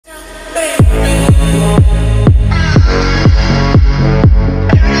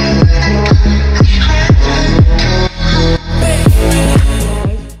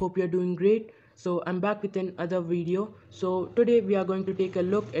So I'm back with another video. So today we are going to take a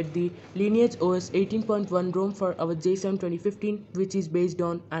look at the Lineage Os 18.1 ROM for our J7 2015, which is based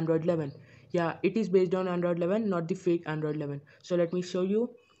on Android 11. Yeah, it is based on Android 11, not the fake Android 11. So let me show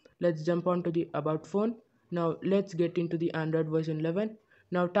you. Let's jump on to the about phone. Now let's get into the Android version 11.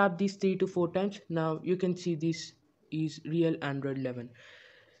 Now tap these 3 to 4 times. Now you can see this is real Android 11.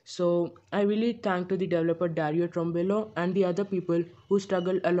 So I really thank to the developer Dario Trombello and the other people who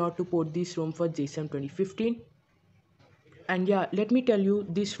struggled a lot to port this ROM for J7 2015. And yeah, let me tell you,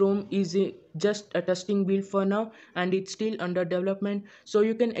 this ROM is just a testing build for now and it's still under development. So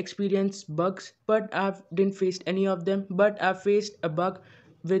you can experience bugs, but I've didn't faced any of them. But I've faced a bug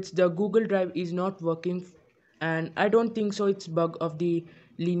which the Google Drive is not working, and I don't think so it's bug of the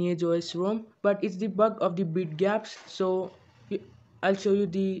Lineage OS ROM, but it's the bug of the bit gaps. So I'll show you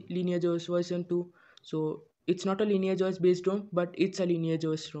the Lineage OS version 2. So it's not a Lineage OS based ROM, but it's a Lineage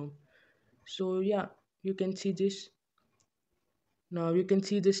OS ROM. So yeah, you can see this. Now you can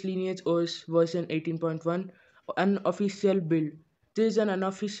see this Lineage OS version 18.1 unofficial build. This is an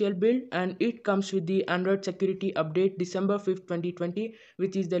unofficial build and it comes with the Android security update December 5th 2020,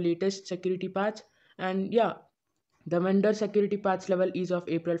 which is the latest security patch. And yeah, the vendor security patch level is of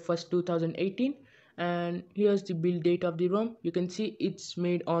April 1st 2018. And here's the build date of the ROM. You can see it's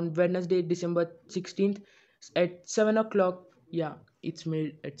made on Wednesday December 16th at 7 o'clock. Yeah, it's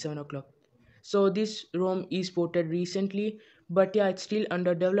made at 7 o'clock. So this ROM is ported recently, but yeah, it's still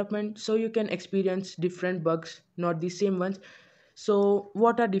under development, so you can experience different bugs, not the same ones. So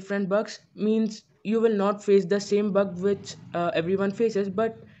what are different bugs means you will not face the same bug which everyone faces,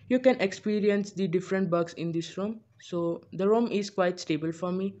 but you can experience the different bugs in this ROM. So the ROM is quite stable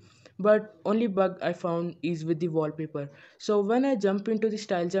for me, but only bug I found is with the wallpaper. So when I jump into the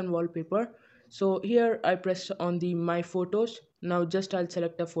styles and wallpaper, so here I press on the my photos. Now just I'll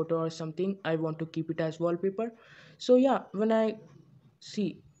select a photo or something I want to keep it as wallpaper. So yeah, when I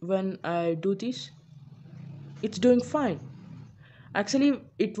do this, it's doing fine. Actually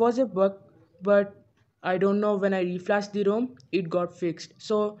it was a bug, but I don't know, when I reflash the ROM it got fixed.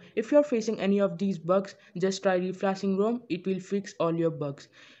 So if you're facing any of these bugs, just try reflashing ROM, it will fix all your bugs.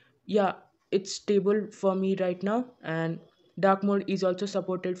 Yeah, it's stable for me right now, and dark mode is also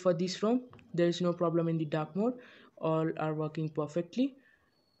supported for this ROM. There is no problem in the dark mode, all are working perfectly.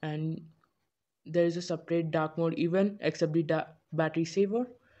 And there is a separate dark mode even except the battery saver.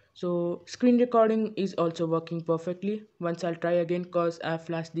 So screen recording is also working perfectly. Once I'll try again cause I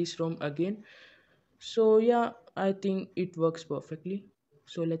flashed this ROM again. So yeah, I think it works perfectly.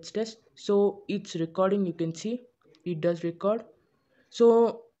 So let's test. So it's recording, you can see it does record.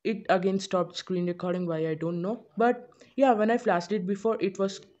 So it again stopped screen recording, why I don't know. But yeah, when I flashed it before it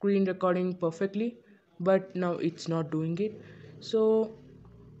was screen recording perfectly, but now it's not doing it. So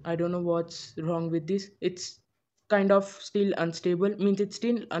I don't know what's wrong with this. It's kind of still unstable, means it's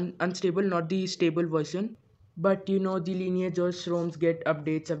still unstable, not the stable version. But you know, the Lineage OS ROMs get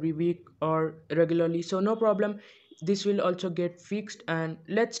updates every week or regularly, so no problem, this will also get fixed. And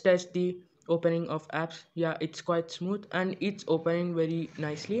let's test the opening of apps. Yeah, it's quite smooth and it's opening very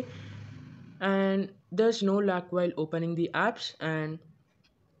nicely, and there's no lag while opening the apps. And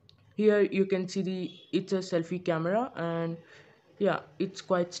here you can see it's a selfie camera, and yeah, it's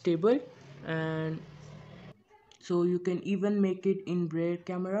quite stable. And so you can even make it in rear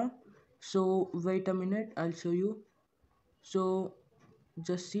camera. So wait a minute, I'll show you. So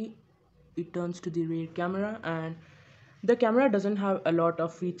just see, it turns to the rear camera, and the camera doesn't have a lot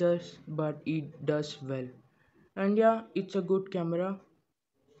of features, but it does well. And yeah, it's a good camera,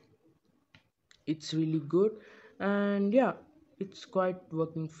 it's really good. And yeah, it's quite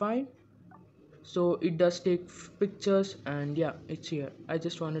working fine. So it does take pictures, and yeah, it's here. I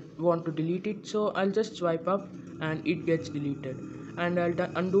just want to delete it, so I'll just swipe up and it gets deleted, and I'll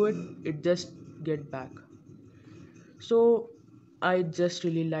undo it, it just get back. So I just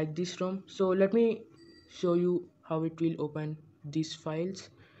really like this ROM. So let me show you how it will open these files.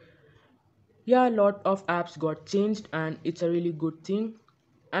 Yeah, a lot of apps got changed and it's a really good thing.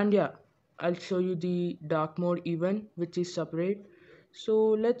 And yeah, I'll show you the dark mode even, which is separate. So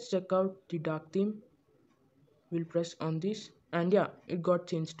let's check out the dark theme. We'll press on this, and yeah, it got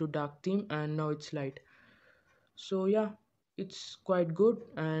changed to dark theme and now it's light. So yeah, it's quite good.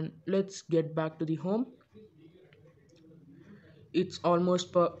 And let's get back to the home. It's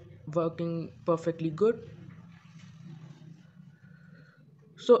almost working perfectly good.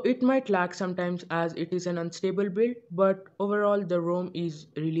 So it might lag sometimes as it is an unstable build, but overall the ROM is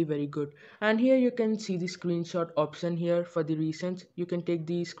really very good. And here you can see the screenshot option here for the recents. You can take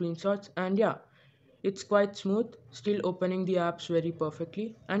these screenshots, and yeah, it's quite smooth, still opening the apps very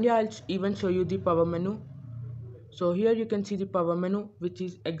perfectly. And yeah, I'll even show you the power menu. So here you can see the power menu, which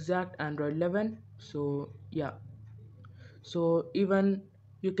is exact Android 11. So yeah, so even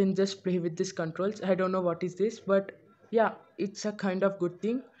you can just play with these controls. I don't know what is this, but yeah, it's a kind of good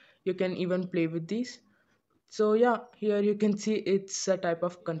thing. You can even play with these. So yeah, here you can see it's a type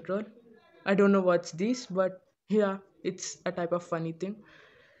of control. I don't know what's this, but yeah, it's a type of funny thing.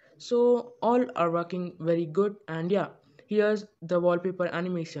 So all are working very good. And yeah, here's the wallpaper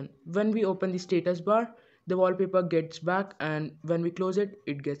animation. When we open the status bar, the wallpaper gets back, and when we close it,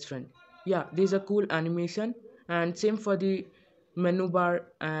 it gets front. Yeah, this is a cool animation. And same for the menu bar,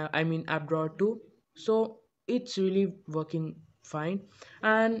 I mean app drawer too. So it's really working fine.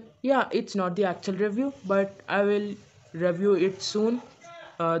 And yeah, it's not the actual review, but I will review it soon.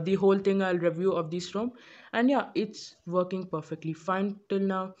 The whole thing I'll review of this ROM. And yeah, it's working perfectly fine till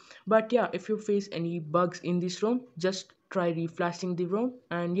now. But yeah, if you face any bugs in this ROM, just try reflashing the ROM,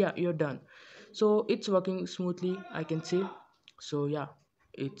 and yeah, you're done. So it's working smoothly, I can say. So yeah,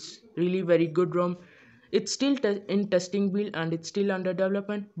 it's really very good ROM. It's still in testing build and it's still under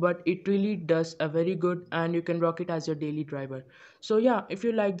development, but it really does a very good, and you can rock it as your daily driver. So yeah, if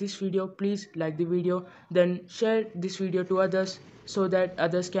you like this video, please like the video, then share this video to others so that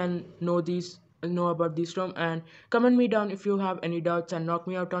others can know about this ROM. And comment me down if you have any doubts, and knock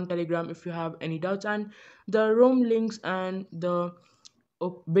me out on Telegram if you have any doubts. And the ROM links and the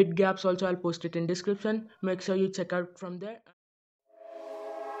bit gaps also, I'll post it in description. Make sure you check out from there.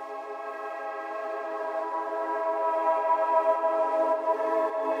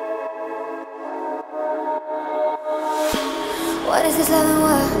 What is this loving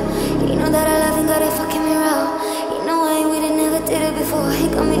war? You know that I love him, got it fucking me raw. You know I ain't with it, never did it before. He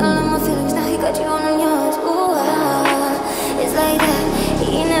got me all on my feelings, now he got you on yours. Ooh, it's like that.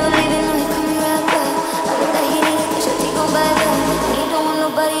 He ain't never leaving, no, he coming right back. I look like he need it, cause your teeth gon' buy back. And he don't want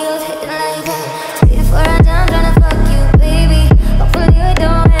nobody else hitting like that. Before I die, I'm tryna fuck you, baby. Hopefully we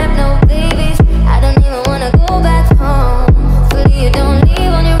don't have no babies. I don't even wanna go back home. Hopefully you don't leave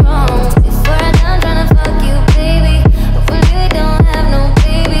on your own. Before I die, I'm tryna fuck you, baby. Hopefully we don't have no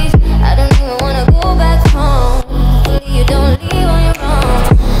babies. I don't even wanna go back home. Hopefully you don't leave on your own.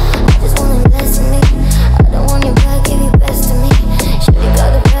 I just want him blessing me. I don't want you back, give your best to me. Shorty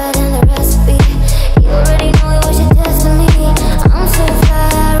got the bread and the recipe. You already know it was your destiny. I'm so fly,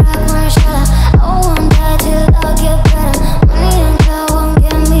 I rock my shot. I won't die till I get better. Money and God won't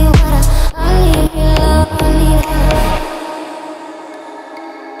get me wetter. I need your love, I need her.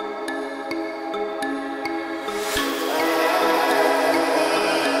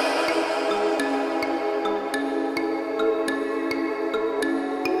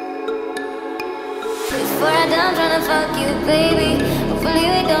 Before I die, I'm tryna fuck you, baby. Hopefully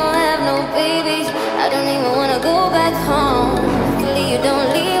we don't have no babies. I don't even wanna go back home. Hopefully you don't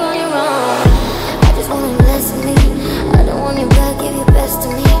leave on your own. I just want him blessing me. I don't want you back, give your best to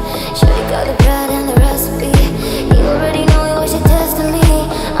me. Shorty got the bread and the recipe. You already know it was your destiny.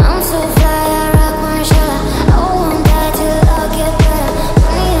 I'm so fly, I rock my shot. I won't die till I get better.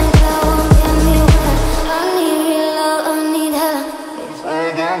 Money and God won't get me wetter. I need real love, I need her. Before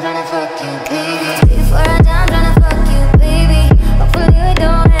I die, I'm tryna fuck you, baby. Before I die, I'm tryna fuck you, baby. Hopefully we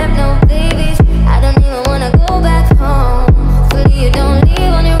don't have no babies. I don't even wanna go back home. Hopefully you don't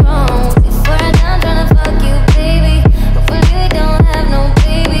leave on your own. Before I die, I'm tryna fuck you, baby. Hopefully we don't have no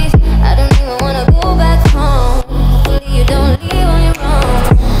babies. I don't even wanna go back home. Hopefully you don't leave on your own.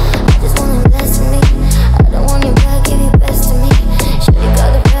 I just want him blessing me. I don't want you back, give your best to me. Shorty got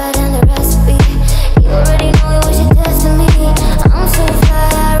the bread and the recipe. You already know it was your destiny. I'm so fly,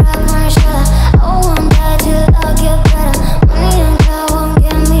 I rock my shot. I won't die till I get better. Money and God won't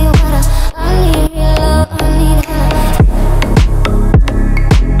get me wetter. I need real love, I need her.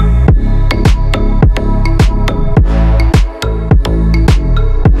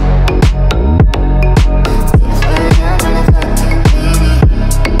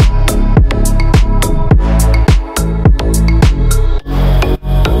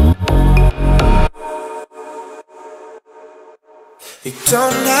 You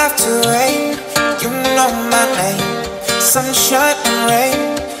don't have to wait, you know my name. Sunshine and rain,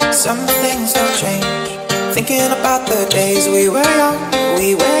 some things don't change. Thinking about the days we were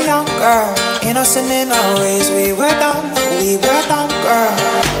younger. Innocent in our ways, we were dumb, girl.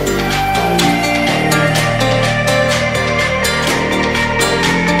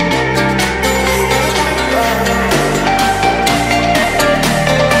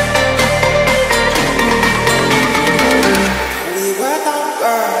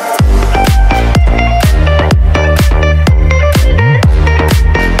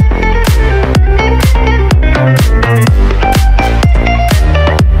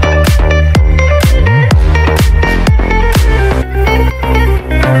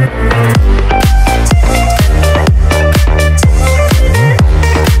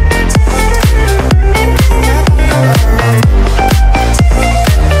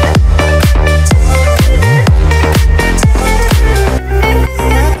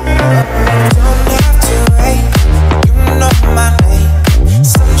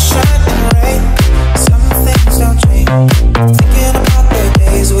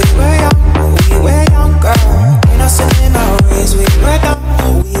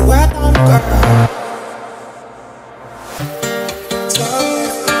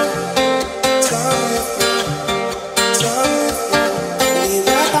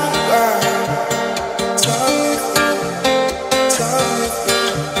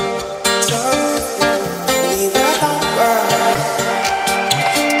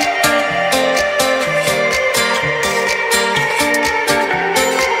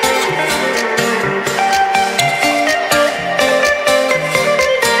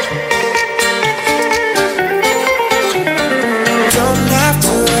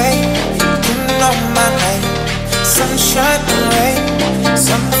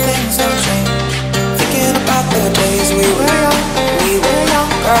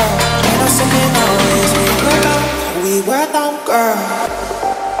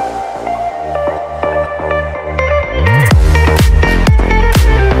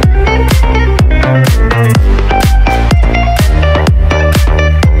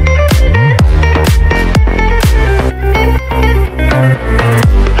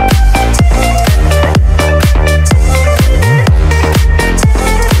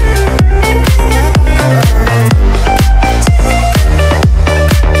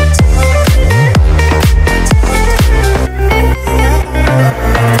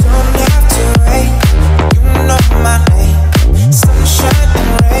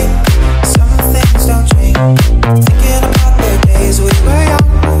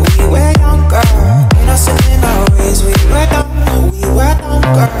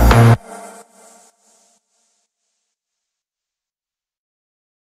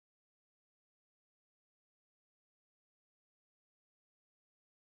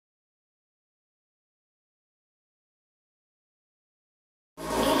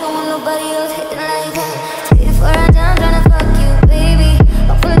 nobody else hitting like that.